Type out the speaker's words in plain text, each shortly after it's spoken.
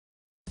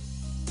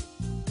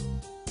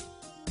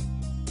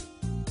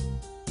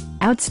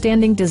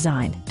Outstanding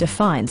design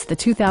defines the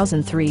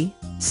 2003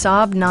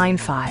 Saab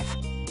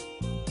 9.5.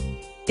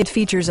 It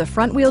features a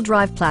front-wheel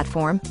drive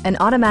platform, an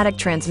automatic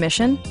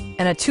transmission,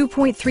 and a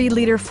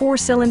 2.3-liter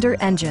four-cylinder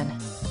engine.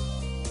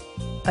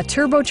 A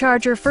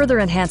turbocharger further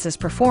enhances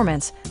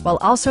performance while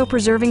also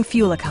preserving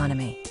fuel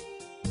economy.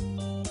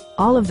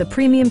 All of the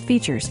premium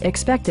features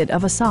expected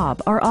of a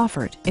Saab are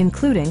offered,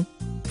 including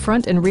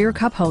front and rear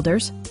cup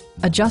holders,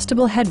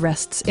 adjustable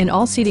headrests in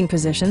all seating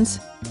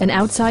positions, an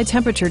outside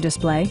temperature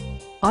display,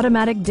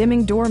 automatic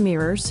dimming door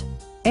mirrors,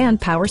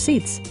 and power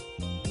seats.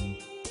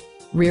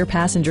 Rear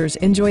passengers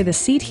enjoy the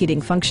seat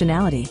heating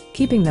functionality,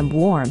 keeping them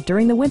warm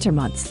during the winter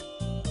months.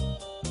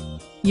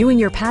 You and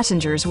your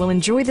passengers will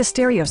enjoy the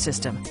stereo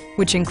system,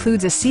 which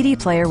includes a CD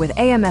player with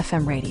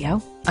AM/FM radio,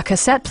 a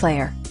cassette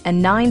player,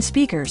 and 9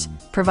 speakers,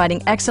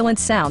 providing excellent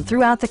sound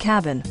throughout the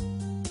cabin.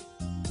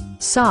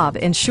 Saab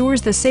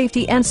ensures the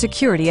safety and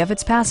security of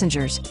its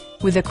passengers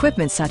with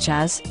equipment such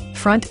as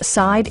front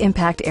side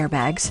impact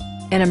airbags,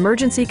 an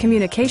emergency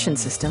communication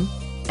system,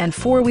 and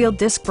 4-wheel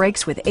disc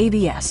brakes with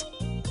ABS.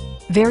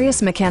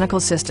 Various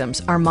mechanical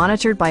systems are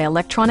monitored by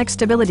electronic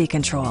stability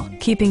control,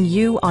 keeping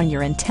you on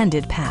your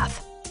intended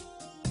path.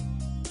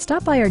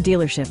 Stop by our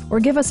dealership or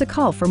give us a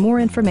call for more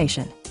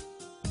information.